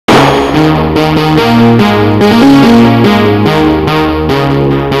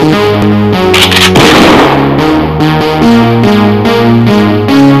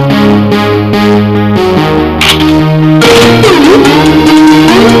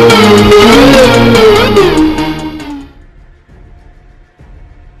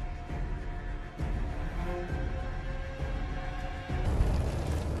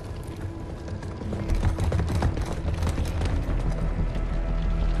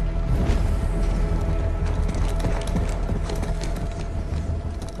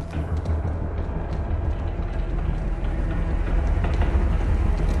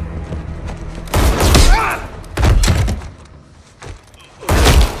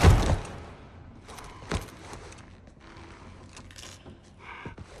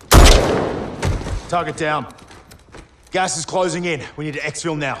Target down. Gas is closing in. We need to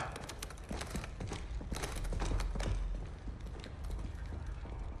exfil now.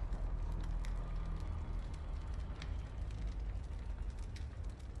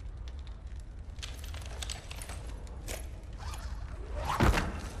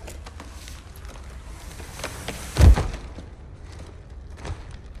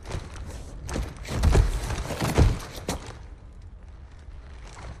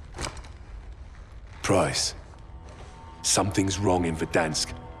 Price. Something's wrong in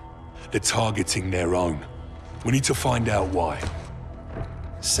Verdansk. They're targeting their own. We need to find out why.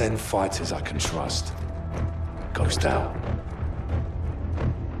 Send fighters I can trust. Ghost out.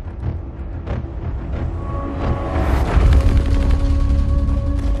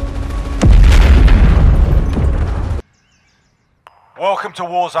 Welcome to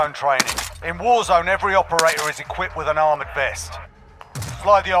Warzone training. In Warzone, every operator is equipped with an armored vest.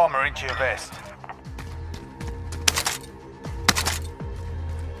 Slide the armor into your vest.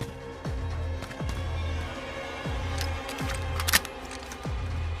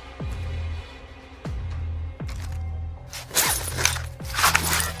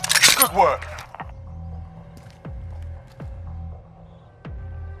 Good work.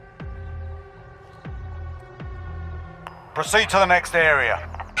 Proceed to the next area.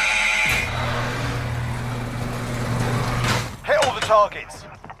 Hit all the targets.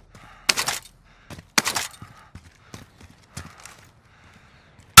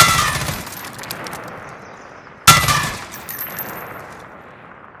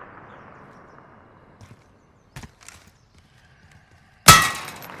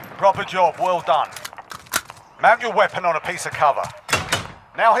 Proper job, well done. Mount your weapon on a piece of cover.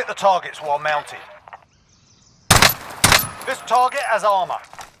 Now hit the targets while mounted. This target has armor.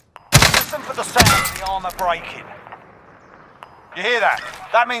 Listen for the sound of the armor breaking. You hear that?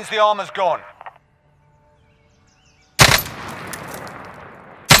 That means the armor's gone.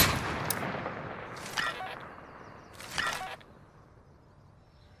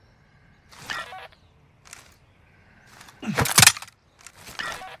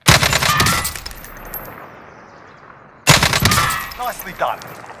 Nicely done.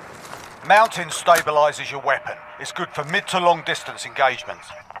 Mounting stabilizes your weapon. It's good for mid to long distance engagements.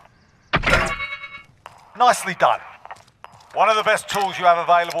 Nicely done. One of the best tools you have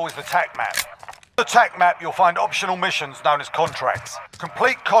available is the TAC map. On the TAC map, you'll find optional missions known as contracts.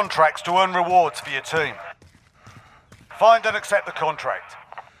 Complete contracts to earn rewards for your team. Find and accept the contract.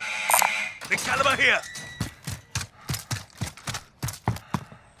 The caliber here!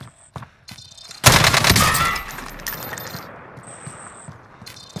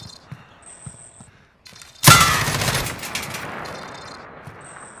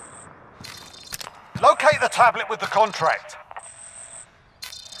 Locate the tablet with the contract.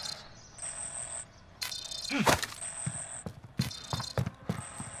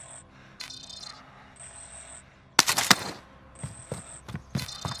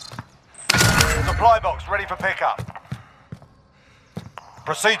 Supply box ready for pickup.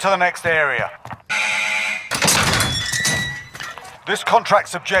 Proceed to the next area. This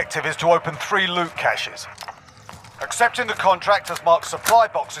contract's objective is to open 3 loot caches. Accepting the contract has marked supply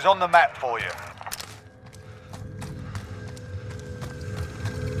boxes on the map for you.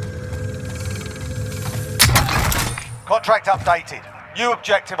 Contract updated. New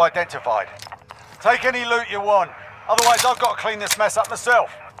objective identified. Take any loot you want. Otherwise, I've got to clean this mess up myself.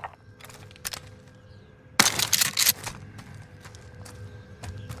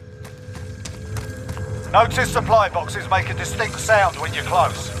 Notice supply boxes make a distinct sound when you're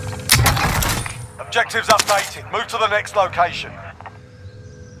close. Objectives updated. Move to the next location.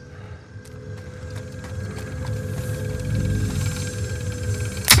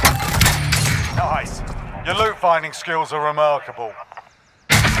 Nice. Your loot finding skills are remarkable.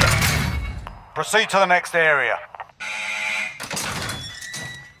 Proceed to the next area.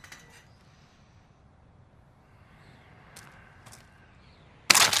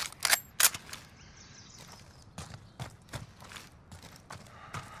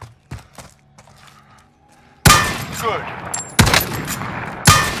 Good.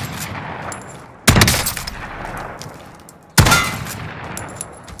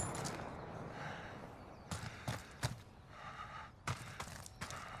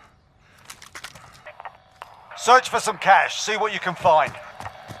 Search for some cash, see what you can find.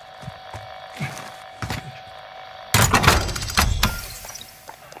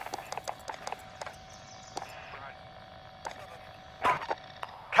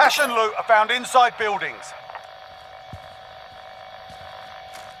 Cash and loot are found inside buildings.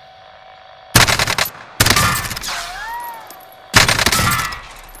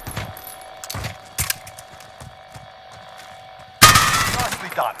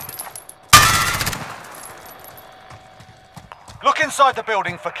 done. Look inside the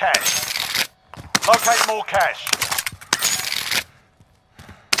building for cash. Locate more cash.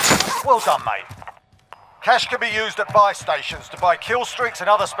 Well done, mate. Cash can be used at buy stations to buy kill streaks and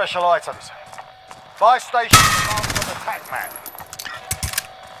other special items. Buy stations are marked on the tac map.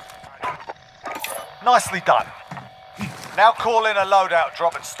 Nicely done. Now call in a loadout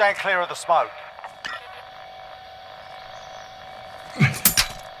drop and stand clear of the smoke.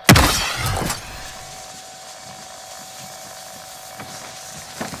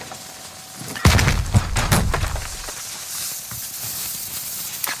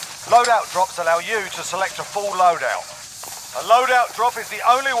 Loadout drops allow you to select a full loadout. A loadout drop is the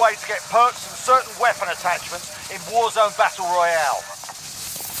only way to get perks and certain weapon attachments in Warzone Battle Royale.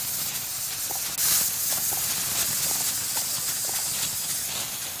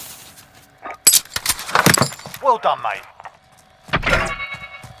 Well done, mate.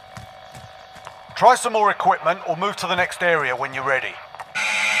 Try some more equipment or move to the next area when you're ready.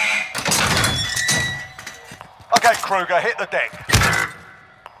 Okay, Kruger, hit the deck.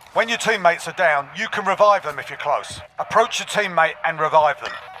 When your teammates are down, you can revive them if you're close. Approach your teammate and revive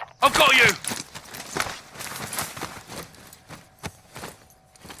them. I've got you!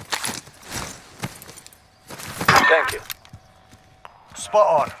 Thank you.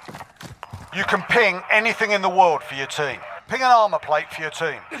 Spot on. You can ping anything in the world for your team. Ping an armor plate for your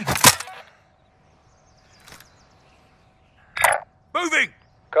team. Moving!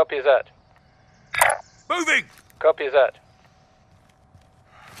 Copy that. Moving! Copy that.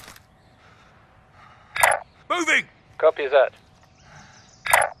 Moving! Copy that.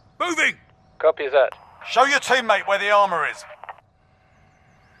 Moving! Copy that. Show your teammate where the armor is.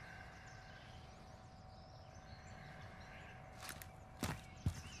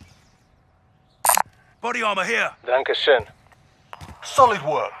 Body armor here. Dankeschön. Solid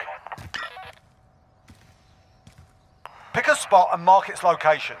work. Pick a spot and mark its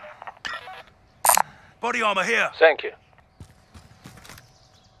location. Body armor here. Thank you.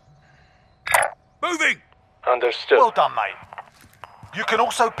 Moving! Understood. Well done, mate. You can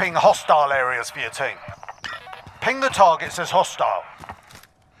also ping hostile areas for your team. Ping the targets as hostile.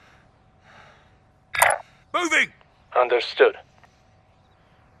 Moving! Understood.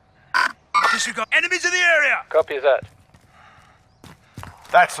 Disregard. Enemies in the area! Copy that.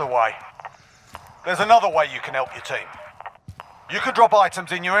 That's the way. There's another way you can help your team. You can drop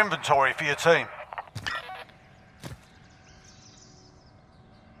items in your inventory for your team.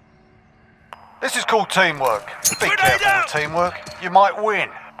 This is called teamwork. Be careful with teamwork. You might win.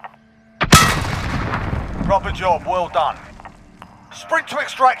 Proper job, well done. Sprint to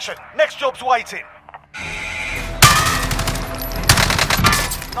extraction. Next job's waiting.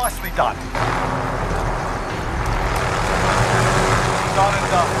 Nicely done. Done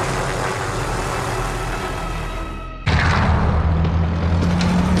and done.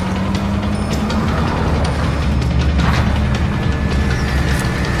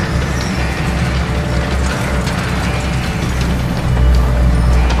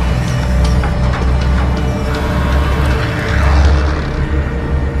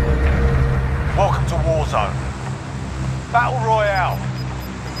 Welcome to Warzone. Battle Royale.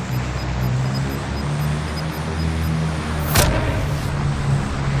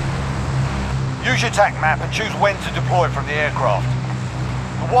 Use your tac map and choose when to deploy from the aircraft.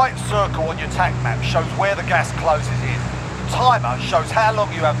 The white circle on your tac map shows where the gas closes in. The timer shows how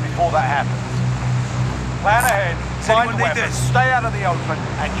long you have before that happens. Plan ahead, find weapons, stay out of the open,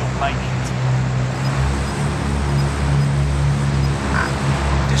 and you'll make it.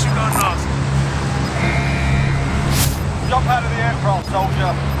 Disregard last. Jump out of the aircraft,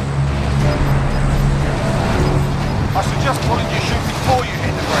 soldier. I suggest pulling your chute before you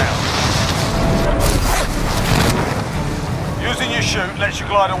hit the ground. Using your chute lets you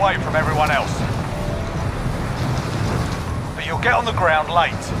glide away from everyone else. But you'll get on the ground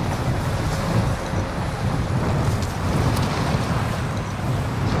late.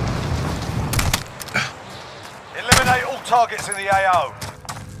 Eliminate all targets in the AO.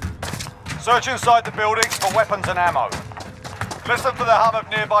 Search inside the buildings for weapons and ammo. Listen for the hum of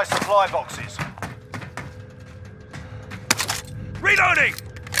nearby supply boxes. Reloading!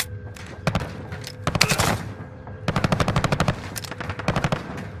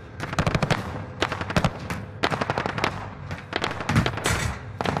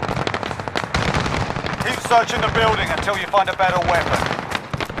 Keep searching the building until you find a better weapon.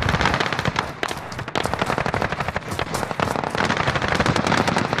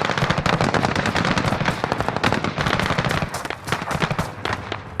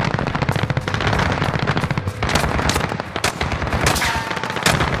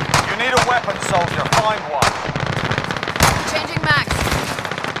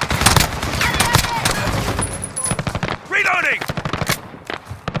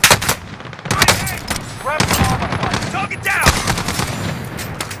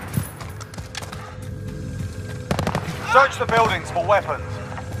 the buildings for weapons.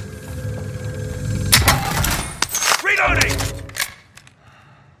 Reloading!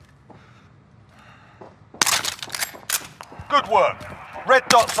 Good work. Red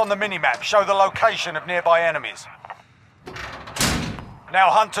dots on the minimap show the location of nearby enemies.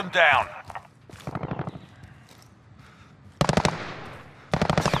 Now hunt them down.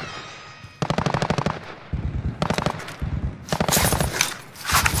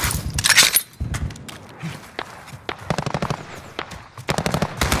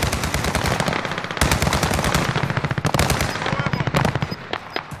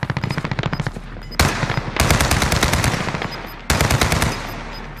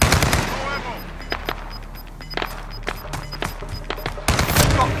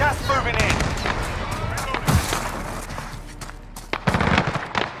 Gas moving in.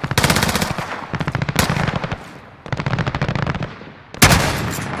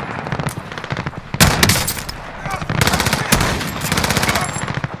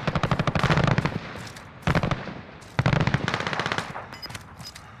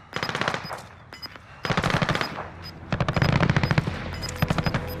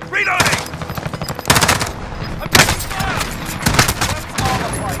 Reloading! I'm taking fire!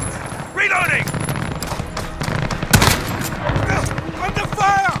 Reloading! Under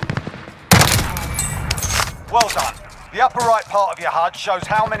fire! Well done. The upper right part of your HUD shows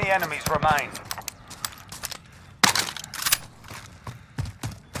how many enemies remain.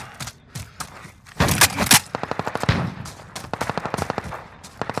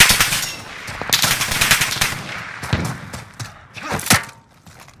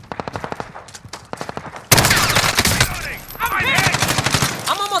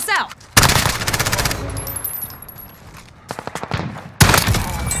 I'm almost out.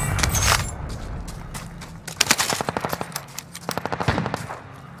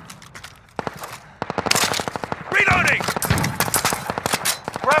 Reloading!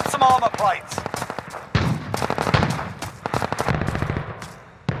 Grab some armor plates.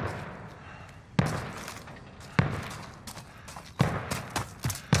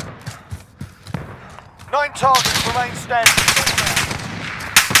 Nine targets remain standing.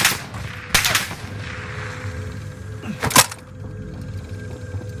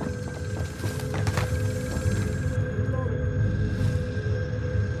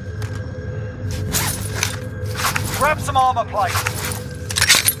 Grab some armor plates.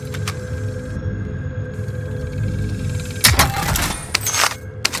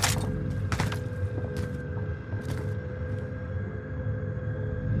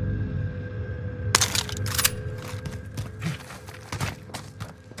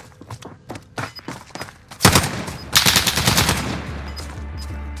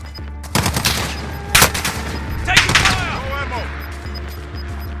 Taking fire!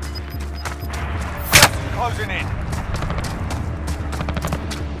 Closing in.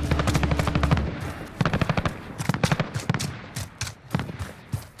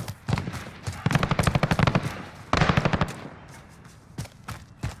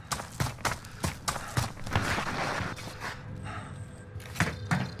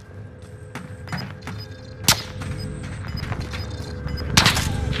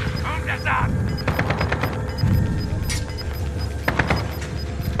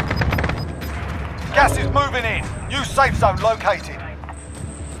 Gas is moving in. New safe zone located.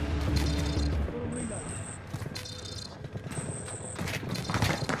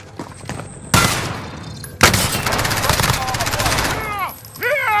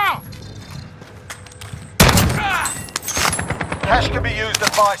 Cash can be used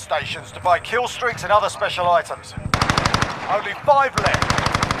at buy stations to buy kill streaks and other special items. Only 5 left.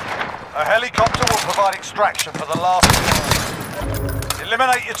 A helicopter will provide extraction for the last 5.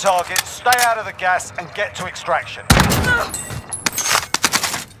 Eliminate your targets, stay out of the gas, and get to extraction.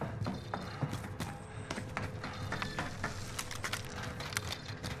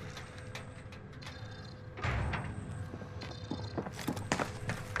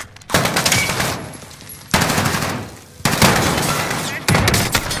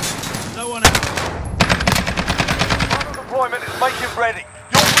 No one else. Final deployment is making ready.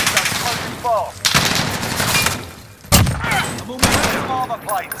 Your window is closing fast. Armor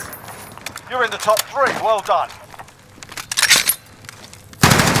plates. You're in the top 3. Well done.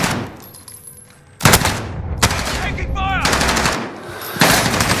 Taking fire!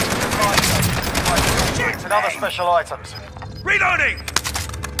 Streaks and other special items. Reloading!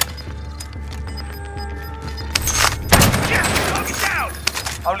 Target down!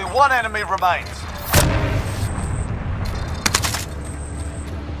 Only 1 enemy remains.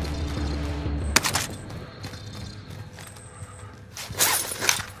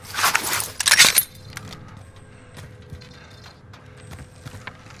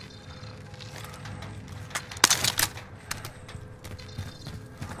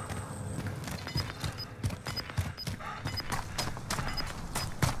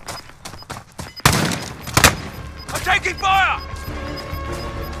 Taking fire!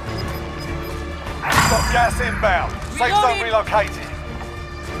 Got gas inbound. Safe zone Reloading. relocated.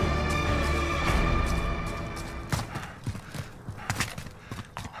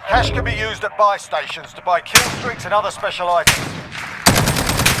 Cash can be used at buy stations to buy kill streaks and other special items.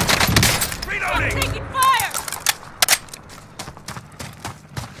 Reloading! Taking fire!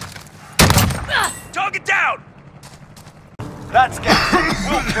 Target down! That's gas.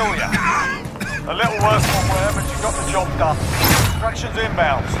 We'll kill you. A little worse one where, but you got the job done. Extraction's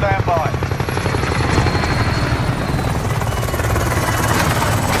inbound. Stand by.